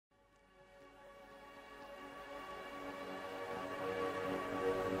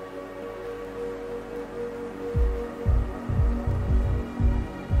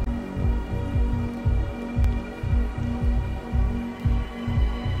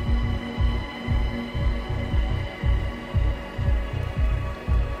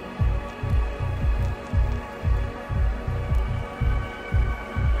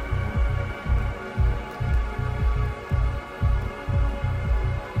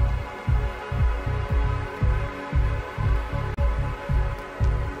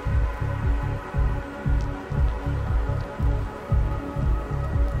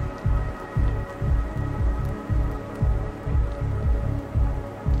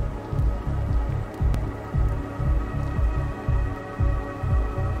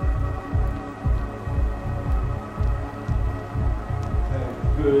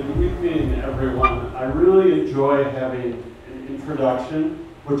enjoy having an introduction,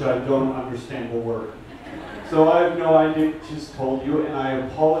 which I don't understand the word. So I have no idea what she's told you, and I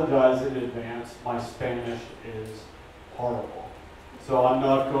apologize in advance. My Spanish is horrible. So I'm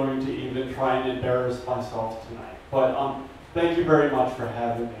not going to even try and embarrass myself tonight. But thank you very much for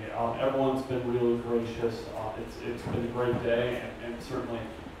having me. Everyone's been really gracious. It's been a great day, and certainly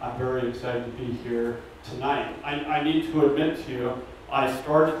I'm very excited to be here tonight. I need to admit to you, I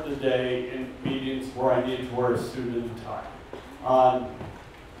started the day in meetings where I needed to wear a suit and a tie.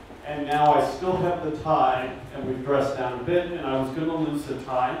 And now I still have the tie, and we've dressed down a bit, and I was going to lose the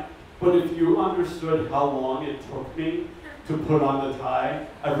tie. But if you understood how long it took me to put on the tie,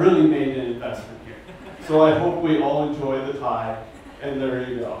 I really made an investment here. So I hope we all enjoy the tie, and there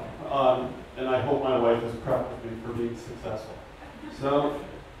you go. And I hope my wife is proud of me for being successful. So,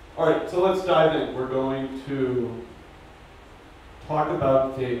 all right, so let's dive in. We're going to talk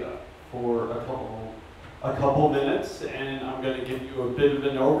about data for a couple minutes, and I'm going to give you a bit of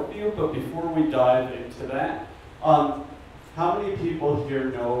an overview. But before we dive into that, how many people here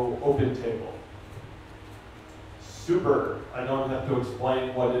know OpenTable? Super. I don't have to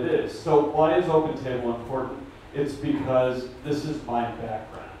explain what it is. So why is OpenTable important? It's because this is my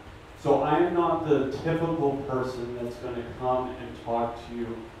background. So I am not the typical person that's going to come and talk to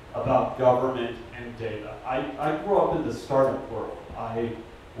you about government and data. I grew up in the startup world. I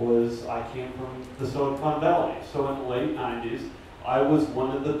came from the Silicon Valley. So in the late 90s, I was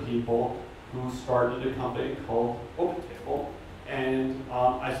one of the people who started a company called OpenTable. And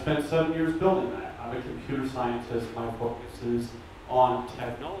I spent 7 years building that. I'm a computer scientist. My focus is on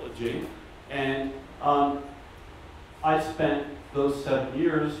technology. And I spent those 7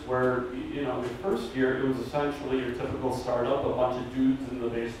 years where, the first year it was essentially your typical startup, a bunch of dudes in the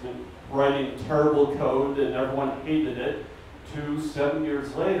basement writing terrible code and everyone hated it, to 7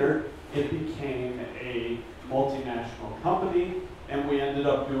 years later, it became a multinational company and we ended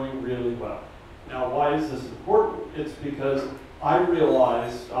up doing really well. Now, why is this important? It's because I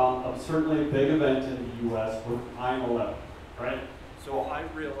realized, certainly a big event in the US was 9/11, right? So I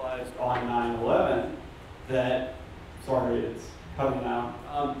realized on 9/11 that, sorry, it's coming out.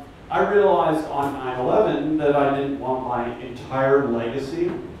 I realized on 9/11 that I didn't want my entire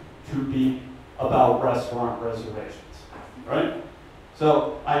legacy to be about restaurant reservations, right?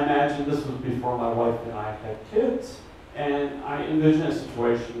 So I imagine this was before my wife and I had kids, and I envisioned a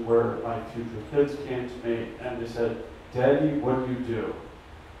situation where my future kids came to me and they said, "Daddy, what do you do?"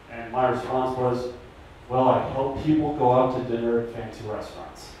 And my response was, "Well, I help people go out to dinner at fancy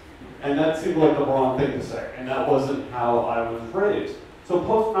restaurants." And that seemed like the wrong thing to say, and that wasn't how I was raised. So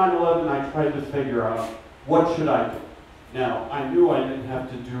post 9/11, I tried to figure out, what should I do? Now, I knew I didn't have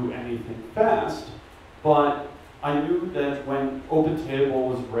to do anything fast, but I knew that when OpenTable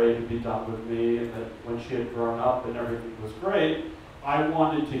was ready to be done with me, and that when she had grown up and everything was great, I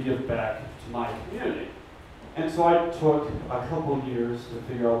wanted to give back to my community. And so I took a couple years to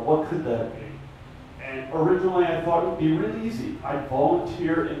figure out what could that be. And originally I thought it would be really easy. I'd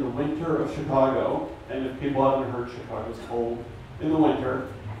volunteer in the winter of Chicago, and if people haven't heard, Chicago's cold in the winter,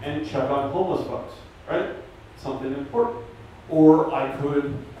 and check on homeless folks, right? Something important. Or I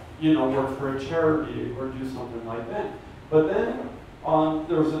could, work for a charity or do something like that. But then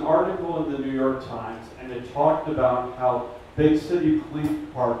there was an article in the New York Times, and it talked about how big city police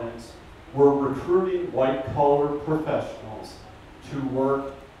departments were recruiting white-collar professionals to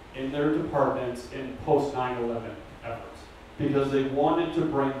work in their departments in post 9/11 efforts, because they wanted to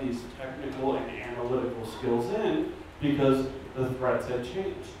bring these technical and analytical skills in because the threats had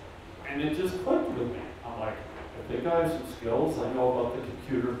changed. And it just clicked with me. I'm like, I think I have some skills. I know about the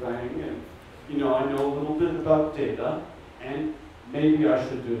computer thing, and I know a little bit about data, and maybe I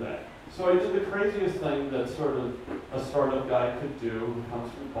should do that. So I did the craziest thing that sort of a startup guy could do, who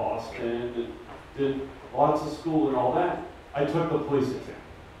comes from Boston and did lots of school and all that. I took the police exam.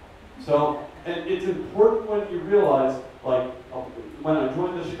 So, and it's important when you realize, when I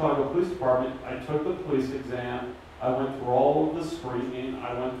joined the Chicago Police Department, I took the police exam, I went through all of the screening,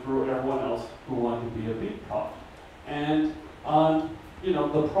 I went through everyone else who wanted to be a beat cop. And,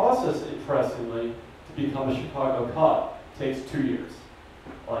 the process, interestingly, to become a Chicago cop takes 2 years.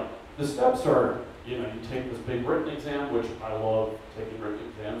 The steps are, you take this big written exam, which I love taking written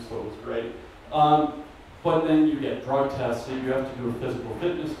exams, so it was great. But then you get drug tested, you have to do a physical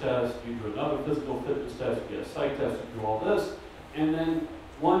fitness test, you do another physical fitness test, you get a psych test, you do all this. And then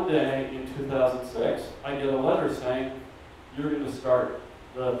one day in 2006, I get a letter saying, you're going to start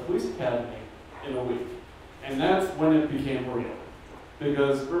the police academy in a week. And that's when it became real.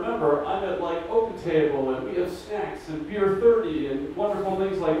 Because remember, I'm at OpenTable, and we have snacks and beer 30 and wonderful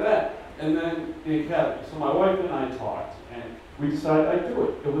things like that. And then the academy. So my wife and I talked, and we decided I'd do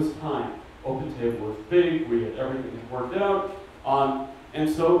it. It was time. Open Table was big. We had everything worked out. And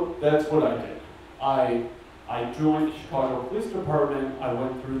so that's what I did. I joined the Chicago Police Department. I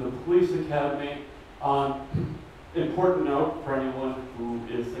went through the police academy. Important note for anyone who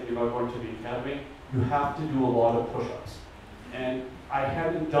is thinking about going to the academy, you have to do a lot of push-ups. And I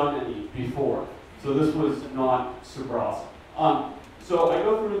hadn't done any before, so this was not super awesome. So I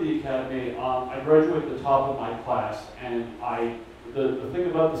go through the academy, I graduate at the top of my class, and the thing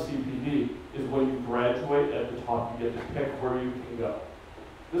about the CPD is when you graduate at the top, you get to pick where you can go.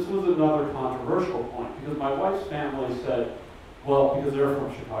 This was another controversial point, because my wife's family said, well, because they're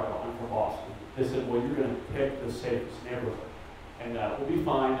from Chicago, I'm from Boston, they said, well, you're going to pick the safest neighborhood, and that will be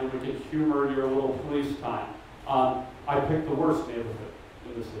fine, and we can humor your little police time. I picked the worst neighborhood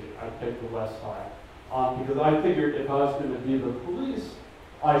in the city. I picked the West Side. Because I figured if I was going to be the police,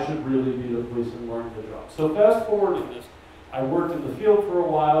 I should really be the police and learn the job. So fast forward to this, I worked in the field for a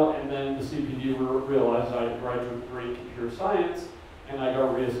while, and then the CPD realized I had a graduate degree in computer science, and I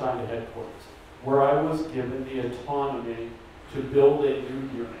got reassigned to headquarters, where I was given the autonomy to build a new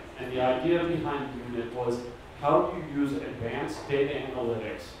unit. And the idea behind the unit was, how do you use advanced data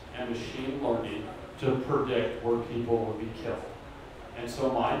analytics and machine learning to predict where people would be killed? And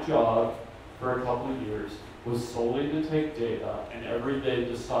so my job for a couple of years was solely to take data and every day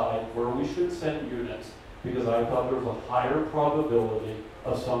decide where we should send units, because I thought there was a higher probability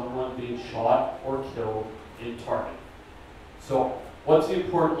of someone being shot or killed in target. So what's the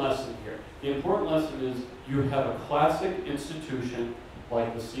important lesson here? The important lesson is you have a classic institution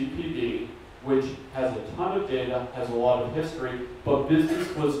like the CPD, which has a ton of data, has a lot of history, but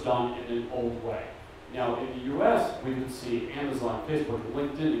business was done in an old way. Now, in the US, we could see Amazon, Facebook,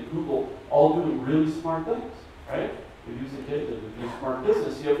 LinkedIn, and Google all doing really smart things, right? We're using data to do smart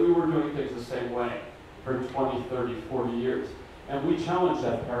business, yet we were doing things the same way for 20, 30, 40 years. And we challenged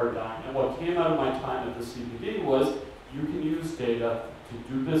that paradigm. And what came out of my time at the CPD was, you can use data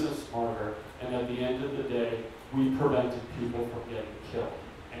to do business smarter, and at the end of the day, we prevented people from getting killed.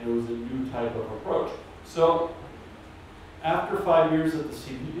 And it was a new type of approach. So, after 5 years at the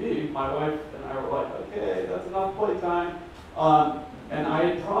CPD, my wife and I were like, okay, that's enough playtime. And I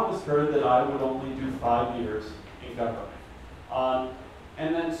had promised her that I would only do 5 years in government.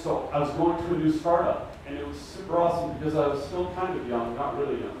 And then so I was going to a new startup, and it was super awesome because I was still kind of young, not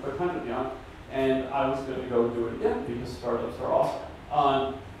really young, but kind of young, and I was going to go do it again because startups are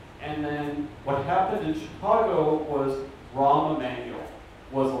awesome. And then what happened in Chicago was Rahm Emanuel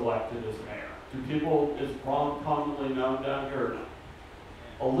was elected as mayor. Is Rahm commonly known down here or not?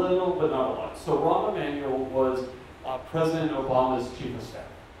 A little, but not a lot. So Rahm Emanuel was President Obama's chief of staff.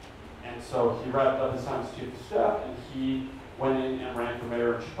 And so he wrapped up his time as chief of staff, and he went in and ran for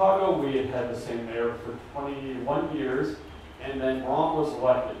mayor in Chicago. We had had the same mayor for 21 years, and then Rahm was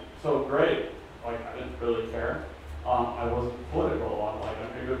elected. So great, like I didn't really care. I wasn't political. I'm like, I'm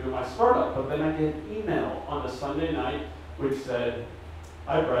gonna go do my startup. But then I get an email on a Sunday night which said,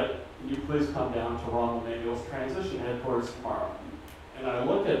 hi Brett, can you please come down to Rahm Emanuel's transition headquarters tomorrow? And I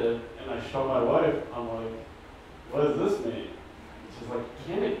look at it and I show my wife, I'm like, what does this mean? She's like,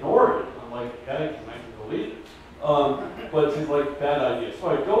 you can't ignore it. I'm like, yeah, I can delete it. But she's like, bad idea. So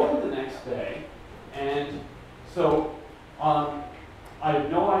I go the next day, and so I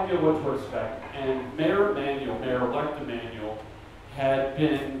had no idea what to expect. And Mayor-elect Emanuel, had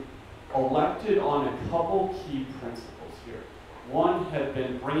been elected on a couple key principles here. One had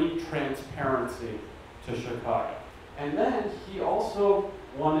been bringing transparency to Chicago. And then he also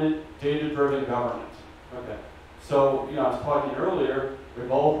wanted data-driven government. Okay. So, I was talking earlier,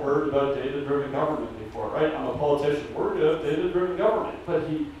 we've all heard about data-driven government before, right? I'm a politician, we're going to have data-driven government. But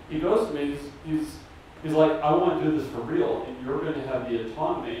he goes to me, he's like, I want to do this for real, and you're going to have the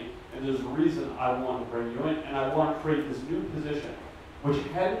autonomy, and there's a reason I want to bring you in, and I want to create this new position, which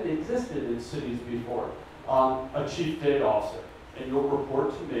hadn't existed in cities before, a chief data officer. And you'll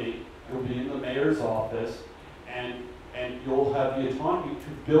report to me, you'll be in the mayor's office, and you'll have the autonomy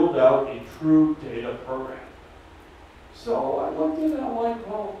to build out a true data program. So I looked at it and I'm like,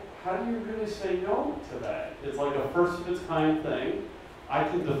 well, how do you really say no to that? It's like a first of its kind thing. I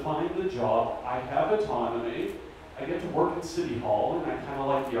can define the job, I have autonomy, I get to work in City Hall, and I kind of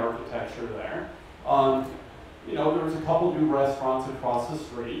like the architecture there. There was a couple new restaurants across the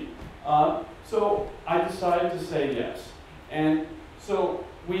street. So I decided to say yes. And so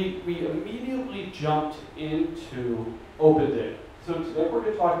we immediately jumped into open data. So today we're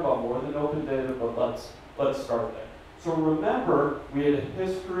going to talk about more than open data, but let's start there. So remember, we had a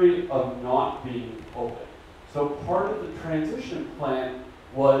history of not being open. So part of the transition plan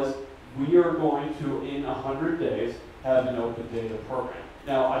was we are going to, in 100 days, have an open data program.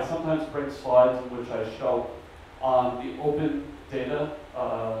 Now, I sometimes bring slides in which I show the open data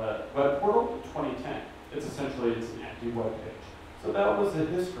web portal in 2010. It's essentially, it's an empty web page. So that was the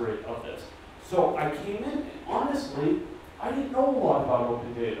history of this. So I came in, and honestly, I didn't know a lot about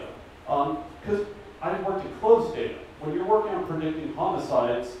open data, because I worked in closed data. When you're working on predicting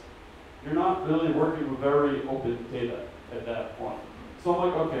homicides, you're not really working with very open data at that point. So I'm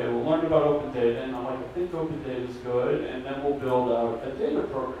like, okay, we'll learn about open data, and I'm like, I think open data is good, and then we'll build out a data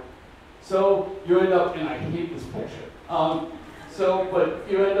program. So you end up, and I hate this picture, but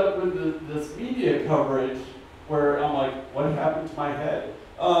you end up with this media coverage where I'm like, what happened to my head?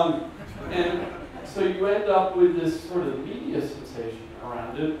 And so you end up with this sort of media sensation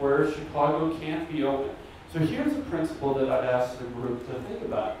around it where Chicago can't be open. So here's a principle that I've asked the group to think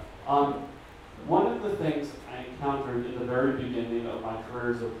about. One of the things I encountered in the very beginning of my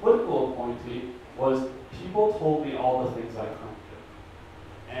career as a political appointee was people told me all the things I couldn't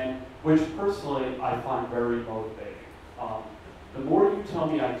do, and which personally I find very motivating. The more you tell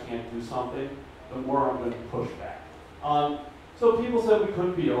me I can't do something, the more I'm going to push back. So people said we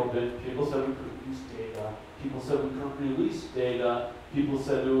couldn't be open, people said we couldn't use data, people said we couldn't release data, people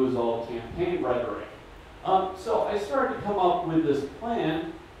said it was all campaign rhetoric. So I started to come up with this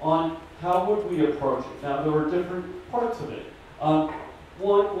plan on how would we approach it. Now there were different parts of it.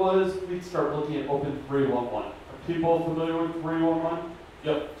 One was we'd start looking at Open 311. Are people familiar with 311?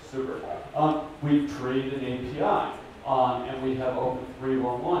 Yep, super. We'd create an API, and we'd have Open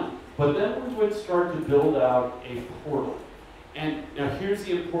 311. But then we would start to build out a portal. And now here's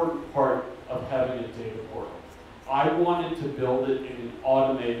the important part of having a data portal. I wanted to build it in an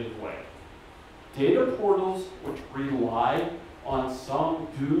automated way. Data portals which rely on some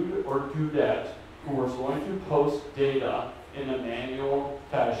dude or dudette who is going to post data in a manual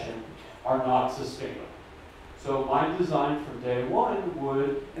fashion are not sustainable. So my design from day one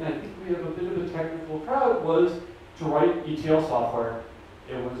would, and I think we have a bit of a technical crowd, was to write ETL software.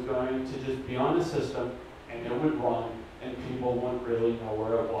 It was going to just be on the system, and it would run, and people wouldn't really know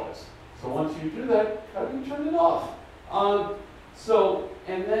where it was. So once you do that, how do you turn it off?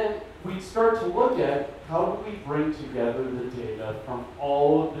 And then we start to look at how do we bring together the data from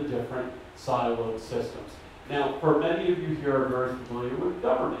all of the different siloed systems. Now, for many of you here are very familiar with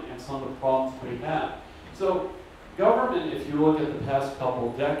government and some of the problems we have. So government, if you look at the past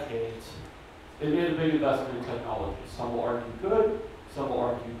couple decades, they made a big investment in technology. Some will argue good, some will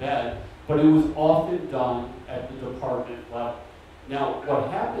argue bad, but it was often done at the department level. Now,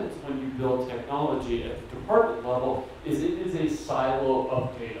 what happens when you build technology at the department level is it is a silo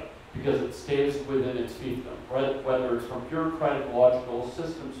of data because it stays within its fiefdom, right? Whether it's from bureaucratic, logical,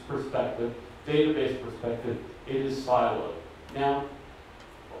 systems perspective, database perspective, it is siloed. Now,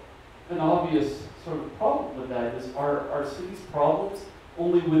 an obvious sort of problem with that is our city's problems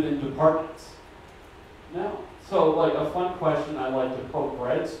only within departments? No. So, like, a fun question I like to poke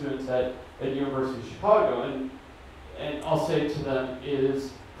grad students at University of Chicago, and I'll say to them,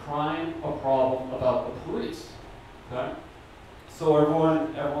 is crime a problem about the police? Okay? So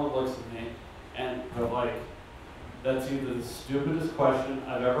everyone looks at me and they're like, that's either the stupidest question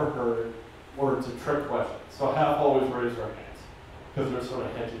I've ever heard or it's a trick question. So half always raise their hands because they're sort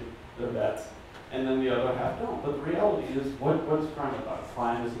of hedging their bets. And then the other half don't. But the reality is, what is crime about?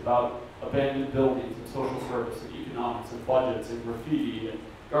 Crime is about abandoned buildings and social service and economics and budgets and graffiti and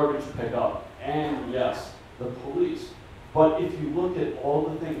garbage pickup and, yes, the police. But if you look at all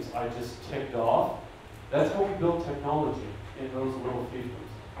the things I just ticked off, that's how we build technology in those little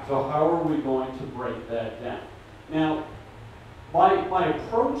fiefdoms. So how are we going to break that down? Now, my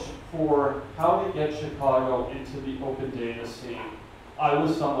approach for how to get Chicago into the open data scene, I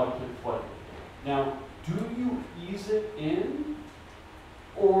was somewhat conflicted. Now, do you ease it in,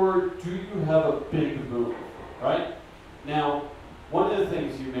 or do you have a big move, right? Now, one of the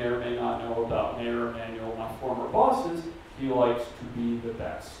things you may or may not know about Mayor Emanuel, my former boss, is he likes to be the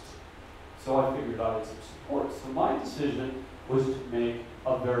best. So I figured I had some support. So my decision was to make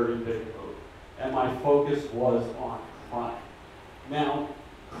a very big move. And my focus was on crime. Now,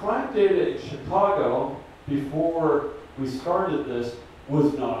 crime data in Chicago, before we started this,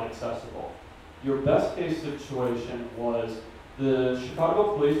 was not accessible. Your best case situation was the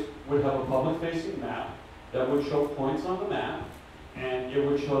Chicago police would have a public-facing map that would show points on the map, and it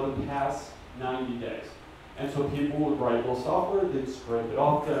would show the past 90 days. And so people would write little software, they'd scrape it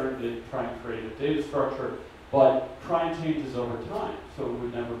off there, they'd try and create a data structure, but crime changes over time, so it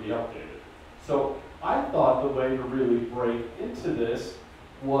would never be updated. So I thought the way to really break into this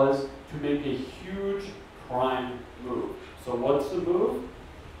was to make a huge crime move. So what's the move?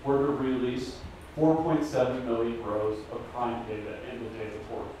 we're going to release 4.7 million rows of crime data in the data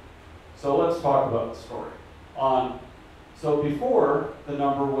portal. So let's talk about the story. So before, the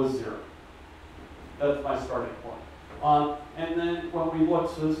number was 0. That's my starting point. And then when we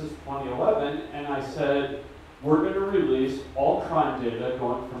looked, so this is 2011, and I said, we're going to release all crime data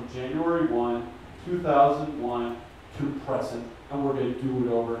going from January 1, 2001 to present, and we're going to do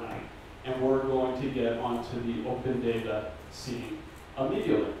it overnight. And we're going to get onto the open data scene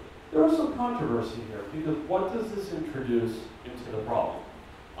immediately. There was some controversy here, because what does this introduce into the problem?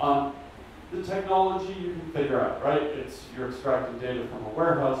 The technology you can figure out, right? You're extracting data from a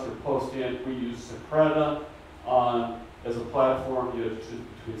warehouse, you're posting it. We use Secreta as a platform. You choose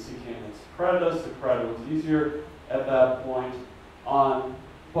between CCAN and Secreta. Secreta was easier at that point.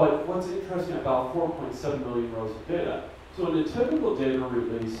 But what's interesting about 4.7 million rows of data, so in a typical data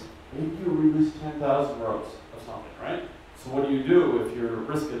release, maybe you release 10,000 rows of something, right? So what do you do if you're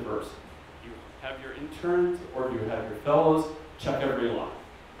risk adverse? You have your interns or you have your fellows check every line,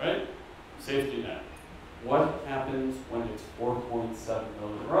 right? Safety net. What happens when it's 4.7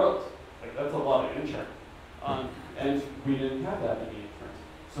 million rows? Like, that's a lot of interns. And we didn't have that many interns.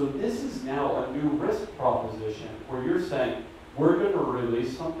 So this is now a new risk proposition where you're saying, we're going to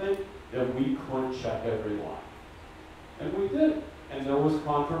release something that we couldn't check every line. And we did. And there was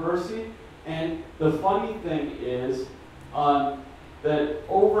controversy. And the funny thing is that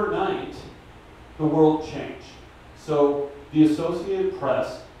overnight, the world changed. So the Associated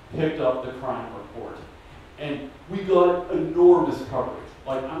Press picked up the crime report. And we got enormous coverage.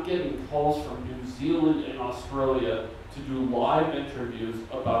 Like, I'm getting calls from New Zealand and Australia to do live interviews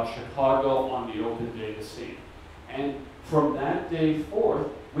about Chicago on the open data scene. And from that day forth,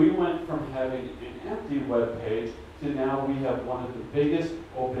 we went from having an empty web page to now we have one of the biggest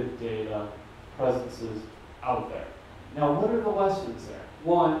open data presences out there. Now, what are the lessons there?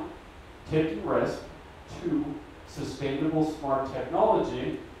 1, taking risk. 2, sustainable smart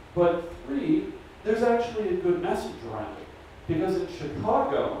technology. But 3, there's actually a good message around it. Because in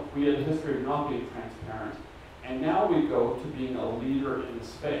Chicago, we had a history of not being transparent, and now we go to being a leader in the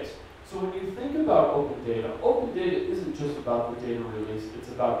space. So when you think about open data isn't just about the data release, it's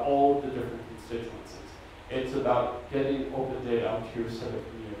about all of the different constituencies. It's about getting open data out to your civic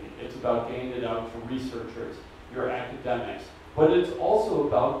community. It's about getting it out to researchers, your academics. But it's also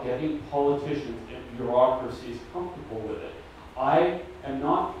about getting politicians and bureaucracies comfortable with it. I am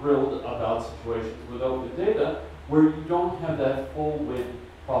not thrilled about situations with open data where you don't have that full win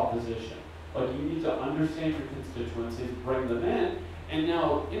proposition. Like, you need to understand your constituencies, bring them in, and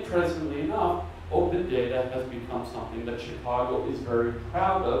now, interestingly enough, open data has become something that Chicago is very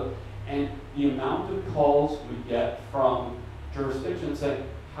proud of, and the amount of calls we get from jurisdictions saying,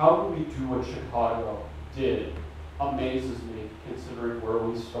 how do we do what Chicago did, amazes me, considering where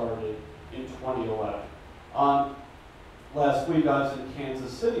we started in 2011. Last week I was in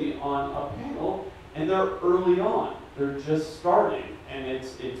Kansas City on a panel, and they're early on. They're just starting, and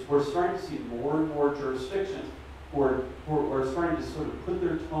we're starting to see more and more jurisdictions who are starting to sort of put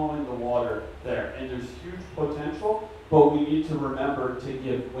their toe in the water there. And there's huge potential, but we need to remember to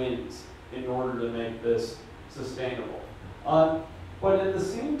give wins in order to make this sustainable. But at the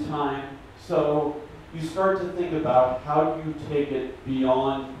same time, so you start to think about how do you take it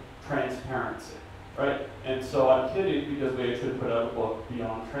beyond transparency, right? And so I'm kidding because we actually put out a book,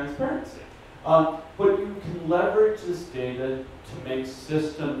 Beyond Transparency. But you can leverage this data to make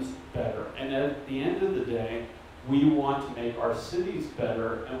systems better. And at the end of the day, we want to make our cities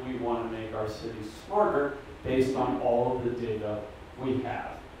better, and we want to make our cities smarter based on all of the data we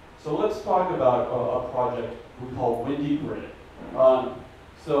have. So let's talk about a project we call Windy Grid.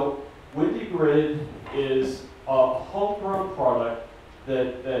 So Windy Grid is a homegrown product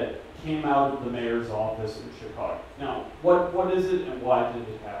that came out of the mayor's office in Chicago. Now, what is it and why did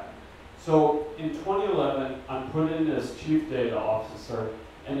it happen? So in 2011, I'm put in as chief data officer,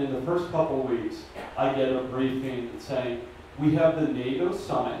 and in the first couple of weeks, I get a briefing saying, we have the NATO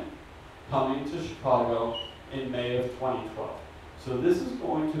summit coming to Chicago in May of 2012. So this is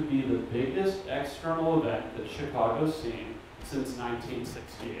going to be the biggest external event that Chicago's seen since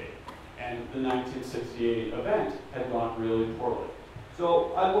 1968. And the 1968 event had gone really poorly.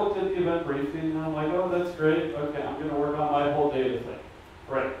 So I looked at the event briefing and I'm like, oh, that's great. Okay, I'm going to work on my whole data thing.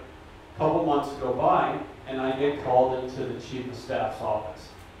 Great. A couple months go by and I get called into the chief of staff's office.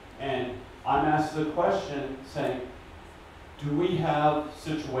 And I'm asked the question saying, do we have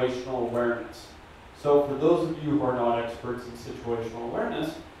situational awareness? So for those of you who are not experts in situational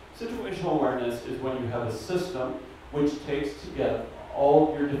awareness is when you have a system which takes together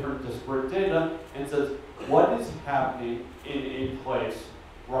all of your different disparate data and says, what is happening in a place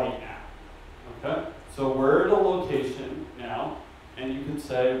right now. Okay? So we're at a location now, and you can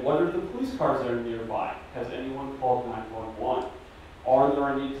say, what are the police cars that are nearby? Has anyone called 911? Are there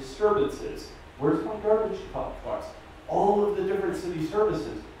any disturbances? Where's my garbage trucks? All of the different city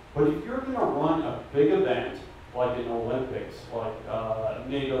services. But if you're going to run a big event, like an Olympics, like a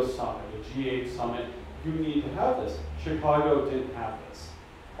NATO summit, a G8 summit, you need to have this. Chicago didn't have this.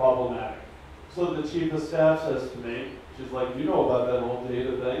 Problematic. So the chief of staff says to me, she's like, you know about that whole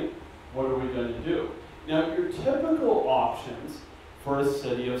data thing. What are we going to do? Now, your typical options for a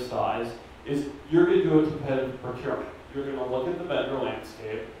city of size is you're going to do a competitive procurement. You're going to look at the vendor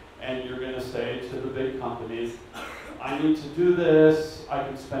landscape, and you're going to say to the big companies, I need to do this. I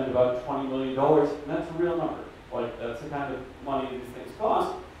can spend about $20 million, and that's a real number. Like, that's the kind of money these things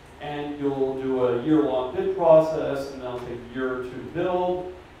cost. And you'll do a year-long bid process, and that'll take a year or two to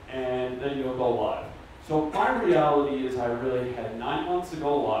build, and then you'll go live. So my reality is I really had 9 months to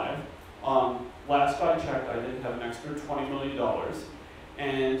go live. Last I checked, I didn't have an extra $20 million.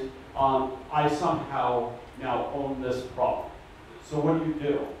 And I somehow now own this problem. So what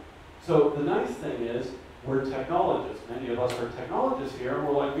do? So the nice thing is, we're technologists. Many of us are technologists here, and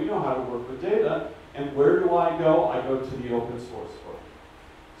we're like, we know how to work with data. And where do I go? I go to the open source book.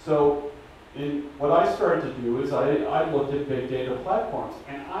 So what I started to do is I looked at big data platforms,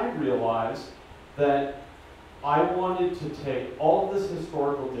 and I realized that I wanted to take all of this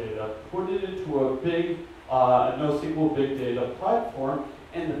historical data, put it into a big NoSQL big data platform,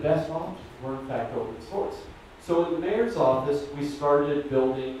 and the best options were in fact open source. So in the mayor's office, we started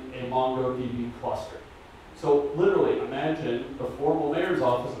building a MongoDB cluster. So literally, imagine the formal mayor's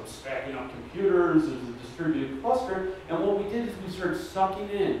office of stacking up computers as a distributed cluster, and what we did is we started sucking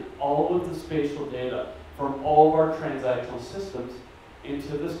in all of the spatial data from all of our transactional systems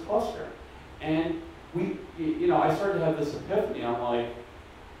into this cluster. And I started to have this epiphany. I'm like,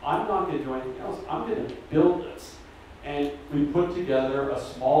 I'm not going to do anything else. I'm going to build this. And we put together a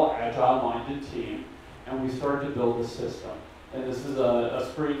small, agile-minded team, and we started to build a system. And this is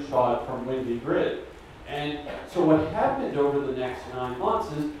a screenshot from Windy Grid. And so what happened over the next 9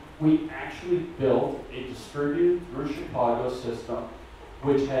 months is we actually built a distributed through Chicago system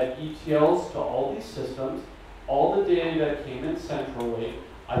which had ETLs to all these systems, all the data that came in centrally.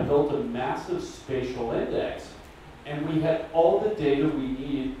 I built a massive spatial index, and we had all the data we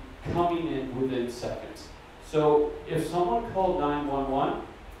need coming in within seconds. So if someone called 911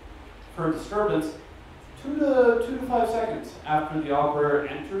 for a disturbance, 2 to 5 seconds after the operator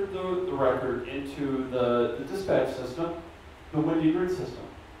entered the record into the dispatch system, the Windy Grid system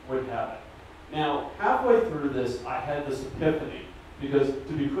would have it. Now, halfway through this, I had this epiphany, because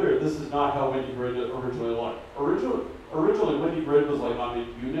to be clear, this is not how Windy Grid originally looked. Originally, Windy Grid was like on a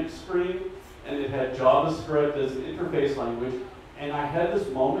Unix screen, and it had JavaScript as an interface language, and I had this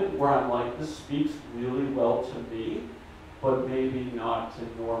moment where I'm like, this speaks really well to me, but maybe not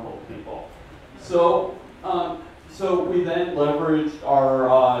to normal people. So we then leveraged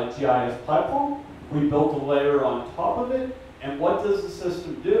our GIS platform. We built a layer on top of it. And what does the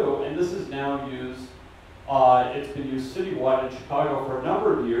system do? And this is now used, it's been used citywide in Chicago for a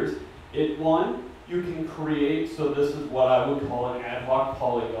number of years. You can create, so this is what I would call an ad hoc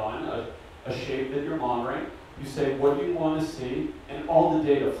polygon, a shape that you're monitoring. You say, what do you want to see? And all the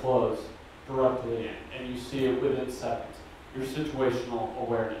data flows directly in, and you see it within seconds. Your situational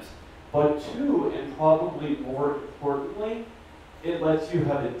awareness. But two, and probably more importantly, it lets you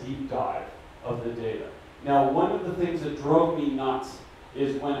have a deep dive of the data. Now, one of the things that drove me nuts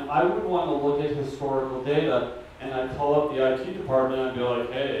is when I would want to look at historical data, and I'd call up the IT department and I'd be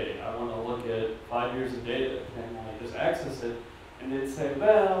like, hey, I want to look at 5 years of data, and I just access it, and they'd say,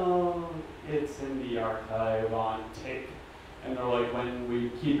 well, it's in the archive on tape. And they're like, when we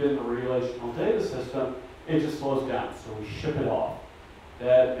keep in the relational data system, it just slows down, so we ship it off.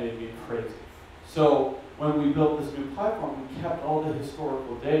 That made me crazy. So when we built this new platform, we kept all the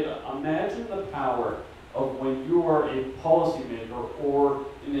historical data. Imagine the power of when you are a policymaker or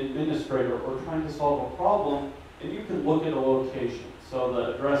an administrator or trying to solve a problem, and you can look at a location. So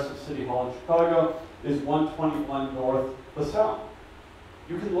the address of City Hall in Chicago is 121 North LaSalle.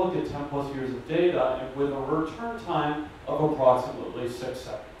 You can look at 10 plus years of data and with a return time of approximately 6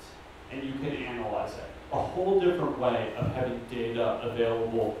 seconds. And you can analyze it. A whole different way of having data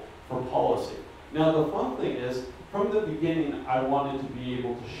available for policy. Now the fun thing is, from the beginning, I wanted to be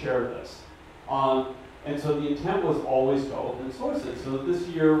able to share this. And so the intent was always to open source it. So this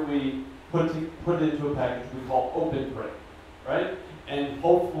year we put it into a package we call OpenGrid, right? And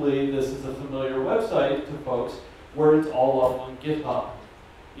hopefully this is a familiar website to folks where it's all up on GitHub.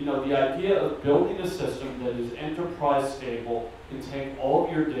 You know, the idea of building a system that is enterprise stable, can take all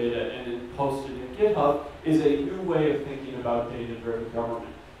of your data and then post it in GitHub is a new way of thinking about data-driven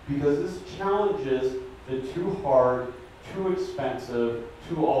government. Because this challenges the too hard, too expensive,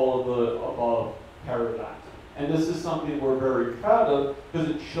 too all of the above paradigms. And this is something we're very proud of because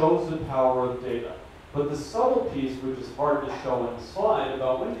it shows the power of data. But the subtle piece, which is hard to show in the slide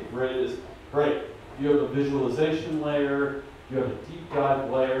about WindyGrid, is great. You have a visualization layer, you have a deep dive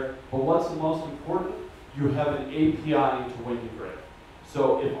layer, but what's the most important? You have an API into WindyGrid.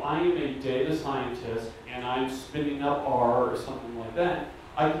 So if I am a data scientist and I'm spinning up R or something like that,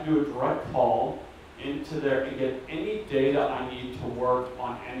 I can do a direct call into there and get any data I need to work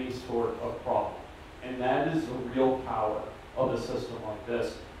on any sort of problem. And that is the real power of a system like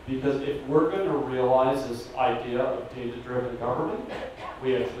this. Because if we're going to realize this idea of data-driven government,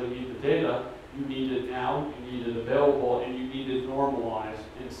 we actually need the data. You need it now, you need it available, and you need it normalized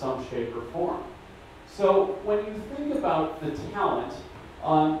in some shape or form. So when you think about the talent,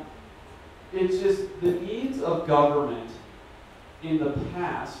 it's just the needs of government in the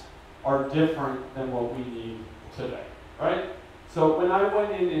past are different than what we need today, right? So when I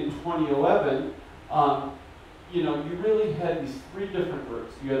went in 2011, you know, you really had these three different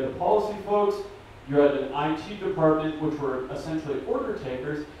groups. You had the policy folks, you had an IT department, which were essentially order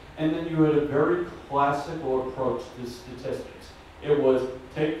takers, and then you had a very classical approach to statistics. It was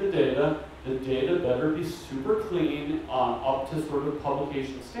take the data better be super clean, up to sort of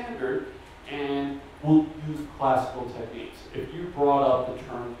publication standard, and we'll use classical techniques. If you brought up the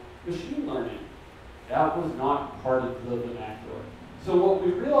term machine learning, that was not part of the vernacular. So what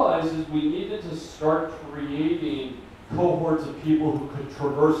we realized is we needed to start creating cohorts of people who could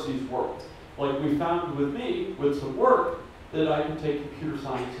traverse these worlds. Like we found with me, with some work, that I could take computer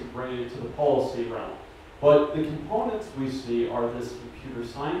science and bring it into the policy realm. But the components we see are this computer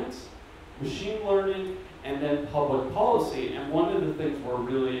science, machine learning, and then public policy. And one of the things we're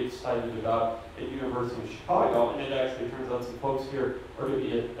really excited about at University of Chicago, and it actually turns out some folks here are going to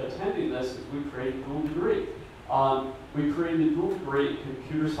be attending this, is we created a dual degree. We created a dual degree in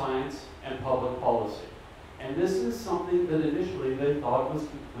computer science and public policy. And this is something that initially they thought was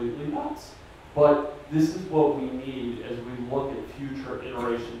completely nuts. But this is what we need as we look at future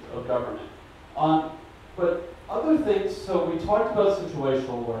iterations of government. But other things, so we talked about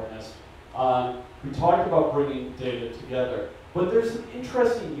situational awareness. We talked about bringing data together. But there's some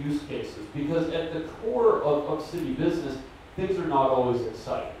interesting use cases because at the core of city business, things are not always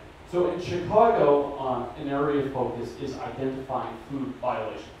exciting. So in Chicago, an area of focus is identifying food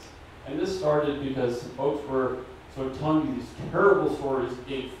violations. And this started because folks were sort of telling me these terrible stories,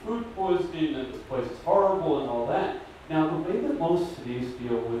 getting food poisoning, and this place is horrible and all that. Now, the way that most cities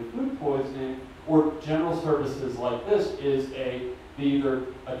deal with food poisoning or general services like this is either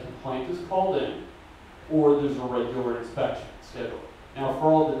a complaint is called in or there's a regular inspection scheduled. Now, for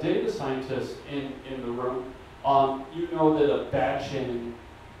all the data scientists in the room, you know that a batching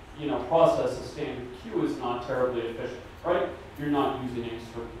process, a standard queue is not terribly efficient, right? You're not using any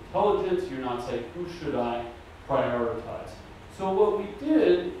sort of intelligence, you're not saying, who should I prioritize? So what we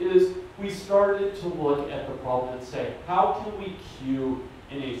did is we started to look at the problem and say, how can we queue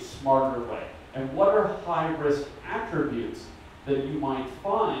in a smarter way? And what are high-risk attributes that you might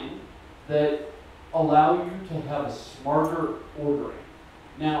find that allow you to have a smarter ordering?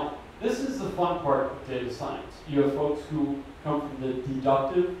 Now, this is the fun part of data science. You have folks who come from the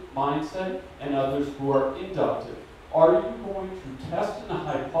deductive mindset and others who are inductive. Are you going to test in a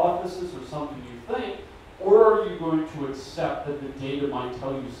hypothesis or something you think, or are you going to accept that the data might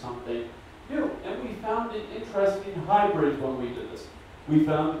tell you something new? And we found an interesting hybrid when we did this. We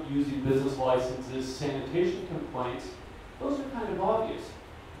found that using business licenses, sanitation complaints, those are kind of obvious.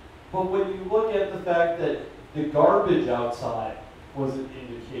 But when you look at the fact that the garbage outside was an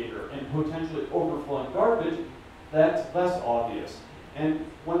indicator and potentially overflowing garbage, that's less obvious. And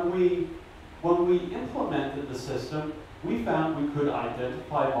when we implemented the system, we found we could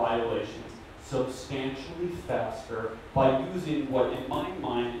identify violations substantially faster by using what in my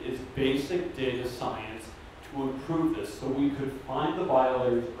mind is basic data science to improve this. So we could find the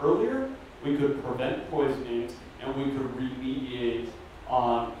violators earlier, we could prevent poisonings, and we could remediate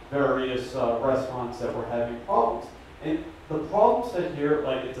various restaurants that were having problems. And the problem set here,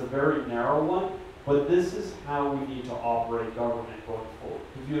 like it's a very narrow one, but this is how we need to operate government going forward.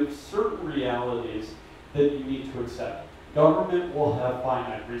 Because you have certain realities that you need to accept. Government will have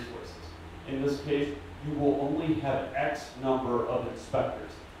finite resources. In this case, you will only have X number of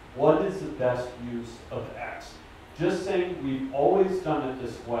inspectors. What is the best use of X? Just saying we've always done it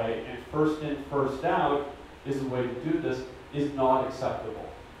this way and first in, first out is the way to do this is not acceptable.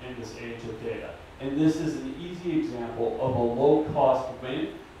 in this age of data. And this is an easy example of a low-cost win,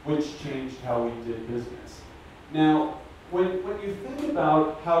 which changed how we did business. Now, when you think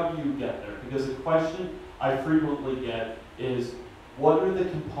about how do you get there, because the question I frequently get is, what are the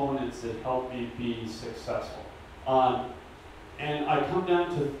components that help me be successful? And I come down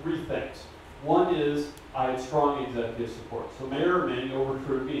to three things. One is I had strong executive support. So Mayor Emanuel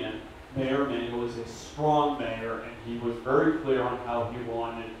recruited me in. Mayor Emanuel is a strong mayor, and he was very clear on how he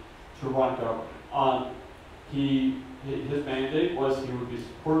wanted to run government. His mandate was he would be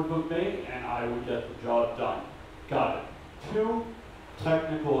supportive of me, and I would get the job done. Got it. 2,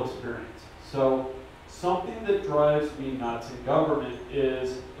 technical experience. So something that drives me nuts in government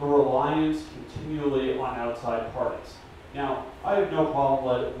is the reliance continually on outside parties. Now, I have no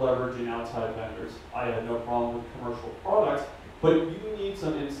problem leveraging outside vendors. I have no problem with commercial products, but you need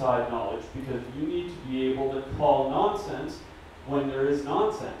some inside knowledge because you need to be able to call nonsense when there is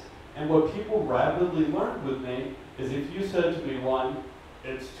nonsense. And what people rapidly learned with me is if you said to me, one,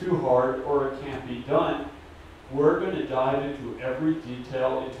 it's too hard or it can't be done, we're going to dive into every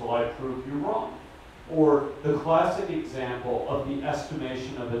detail until I prove you wrong. Or the classic example of the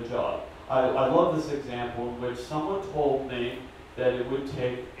estimation of a job. I love this example in which someone told me that it would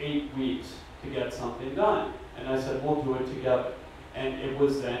take 8 weeks to get something done. And I said, we'll do it together. And it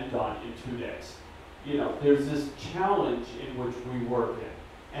was then done in 2 days. You know, there's this challenge in which we work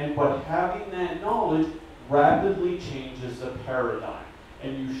in. But having that knowledge rapidly changes the paradigm.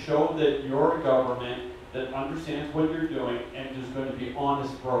 And you show that you're a government that understands what you're doing and there's going to be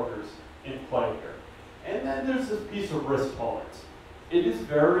honest brokers in play here. And then there's this piece of risk tolerance. It is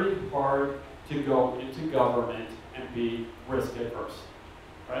very hard to go into government and be risk adverse,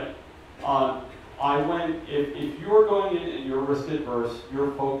 right? If you're going in and you're risk adverse,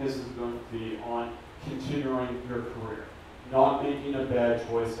 your focus is going to be on continuing your career, not making a bad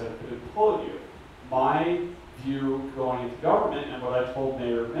choice that could implode you. My view going into government and what I told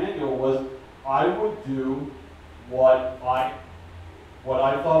Mayor Emanuel was I would do what I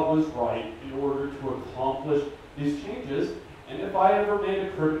thought was right in order to accomplish these changes. And if I ever made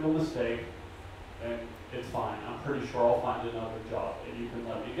a critical mistake, then it's fine. I'm pretty sure I'll find another job and you can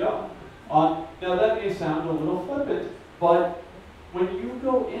let me go. Now that may sound a little flippant, but when you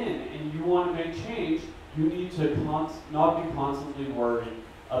go in and you want to make change, you need to not be constantly worried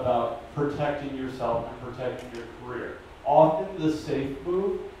about protecting yourself and protecting your career. Often the safe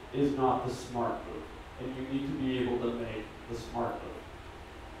move is not the smart move, and you need to be able to make the smart move.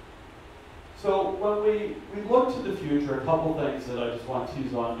 So when we look to the future, a couple things that I just want to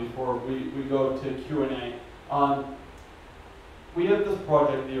tease on before we go to Q&A. We have this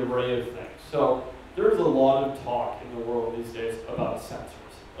project, the Array of Things. So there's a lot of talk in the world these days about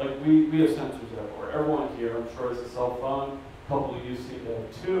sensors. Like we have sensors everywhere. Everyone here, I'm sure, has a cell phone. A couple of you seem to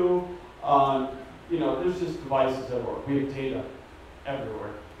have 2. You know, there's just devices everywhere. We have data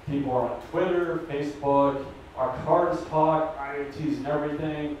everywhere. People are on Twitter, Facebook, our cars talk, IoTs and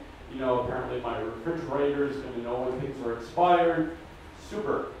everything. You know, apparently my refrigerator is going to know when things are expired.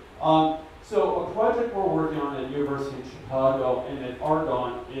 Super. So a project we're working on at University of Chicago and at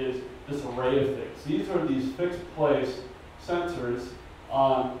Argonne is this array of things. These are these fixed place sensors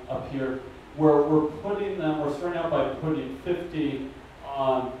up here where we're starting out by putting 50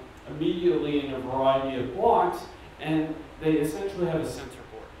 immediately in a variety of blocks, and they essentially have a sensor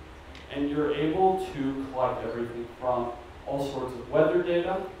board. And you're able to collect everything from all sorts of weather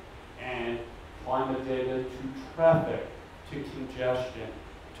data and climate data to traffic, to congestion,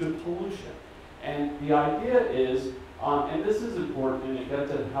 to pollution. And the idea is, and this is important and it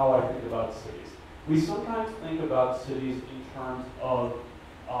gets at how I think about cities. We sometimes think about cities in terms of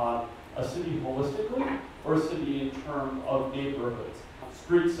a city holistically or a city in terms of neighborhoods,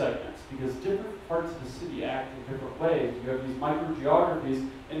 street segments, because different parts of the city act in different ways. You have these microgeographies,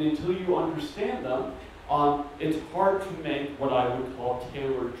 and until you understand them, it's hard to make what I would call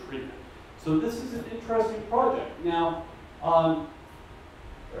tailored treatment. So this is an interesting project. Now,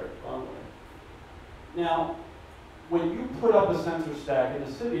 Now, when you put up a sensor stack in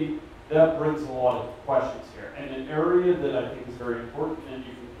a city, that brings a lot of questions here. And an area that I think is very important, and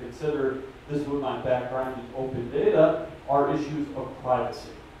you can consider this with my background in open data, are issues of privacy.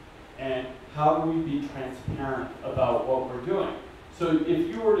 And how do we be transparent about what we're doing? So if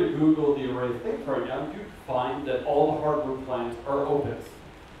you were to Google the Array of Things right now, you'd find that all the hardware plans are open.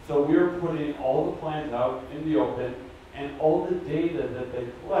 So we're putting all the plans out in the open, and all the data that they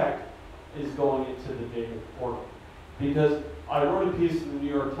collect is going into the data portal. Because I wrote a piece in the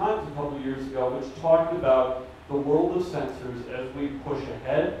New York Times a couple of years ago which talked about the world of sensors as we push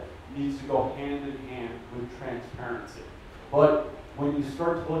ahead needs to go hand in hand with transparency. But when you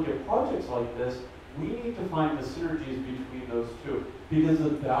start to look at projects like this, we need to find the synergies between those two, because the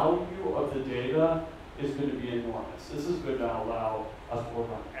value of the data is going to be enormous. This is going to allow us to work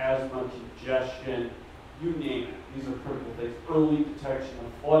on asthma, congestion, you name it. These are critical things. Early detection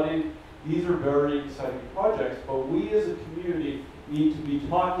of flooding. These are very exciting projects, but we as a community need to be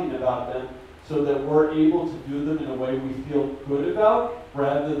talking about them so that we're able to do them in a way we feel good about,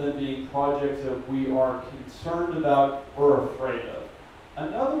 rather than being projects that we are concerned about or afraid of.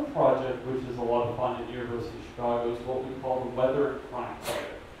 Another project which is a lot of fun at the University of Chicago is what we call the Weather and Crime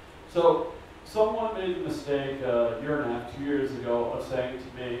Project. So someone made the mistake a year and a half, 2 years ago, of saying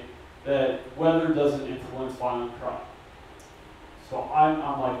to me that weather doesn't influence violent crime. So I'm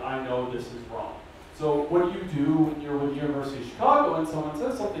like, I know this is wrong. So what do you do when you're with the University of Chicago and someone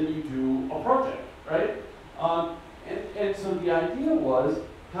says something, you do a project, right? And so the idea was,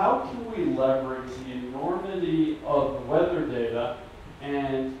 how can we leverage the enormity of the weather data,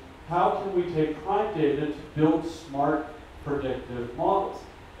 and how can we take crime data to build smart predictive models?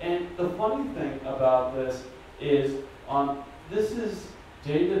 And the funny thing about this is, this is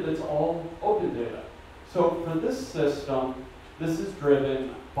data that's all open data. So for this system, this is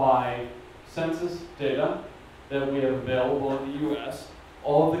driven by census data that we have available in the US,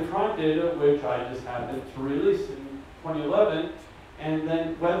 all of the crime data, which I just happened to release in 2011, and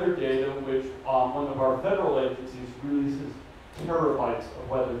then weather data, which one of our federal agencies releases terabytes of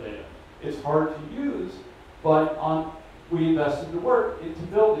weather data. It's hard to use, but we invested the work into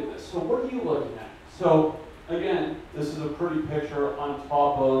building this. So what are you looking at? So again, this is a pretty picture on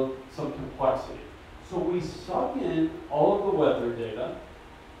top of some complexity. So we suck in all of the weather data,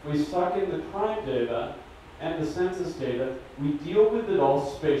 we suck in the crime data, and the census data. We deal with it all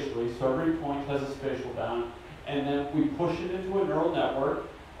spatially, so every point has a spatial bound, and then we push it into a neural network.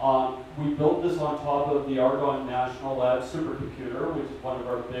 We built this on top of the Argonne National Lab supercomputer, which is one of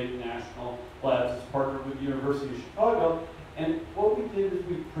our big national labs. It's partnered with the University of Chicago. And what we did is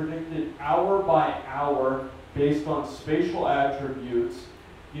we predicted hour by hour, based on spatial attributes,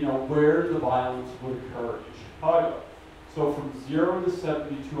 where the violence would occur in Chicago. So from 0 to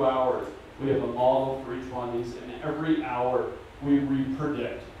 72 hours, we have a model for each one of these, and every hour we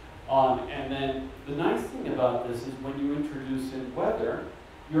repredict. And then the nice thing about this is when you introduce in weather,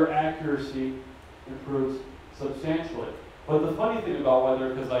 your accuracy improves substantially. But the funny thing about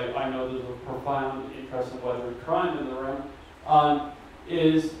weather, because I know there's a profound interest in weather and crime in the room,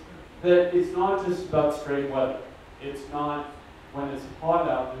 is that it's not just about straight weather. It's not, when it's hot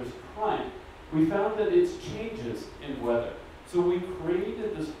out, there's crime. We found that it's changes in weather. So we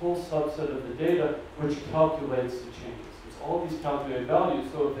created this whole subset of the data which calculates the changes. It's all these calculated values.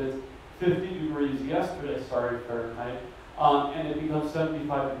 So if it's 50 degrees yesterday, Fahrenheit, and it becomes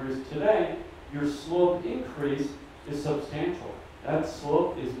 75 degrees today, your slope increase is substantial. That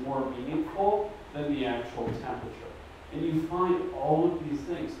slope is more meaningful than the actual temperature. And you find all of these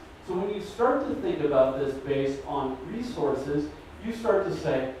things. So when you start to think about this based on resources, you start to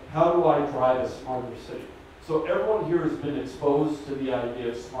say, how do I drive a smarter city? So everyone here has been exposed to the idea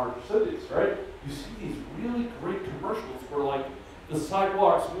of smarter cities, right? You see these really great commercials where like the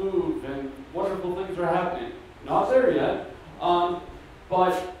sidewalks move and wonderful things are happening. Not there yet,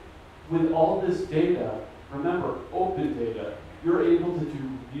 but with all this data, remember, open data, you're able to do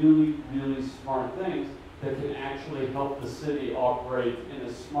really, really smart things that can actually help the city operate in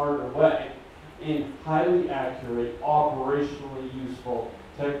a smarter way, in highly accurate, operationally useful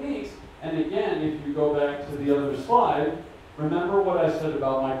techniques. And again, if you go back to the other slide, remember what I said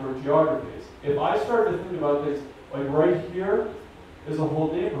about microgeographies. If I start to think about this, like right here is a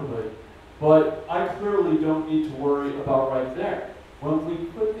whole neighborhood, but I clearly don't need to worry about right there. When we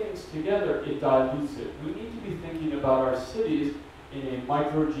put things together, it dilutes it. We need to be thinking about our cities in a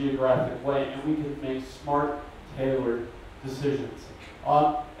microgeographic way, and we can make smart, tailored decisions.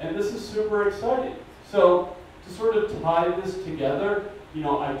 And this is super exciting. So to sort of tie this together,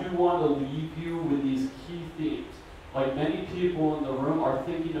 I do want to leave you with these key themes. Like many people in the room are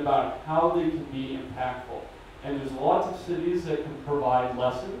thinking about how they can be impactful. And there's lots of cities that can provide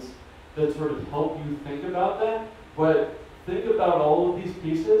lessons that sort of help you think about that. But think about all of these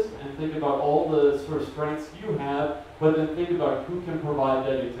pieces and think about all the sort of strengths you have, but then think about who can provide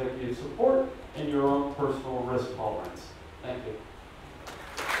that executive support and your own personal risk tolerance. Thank you.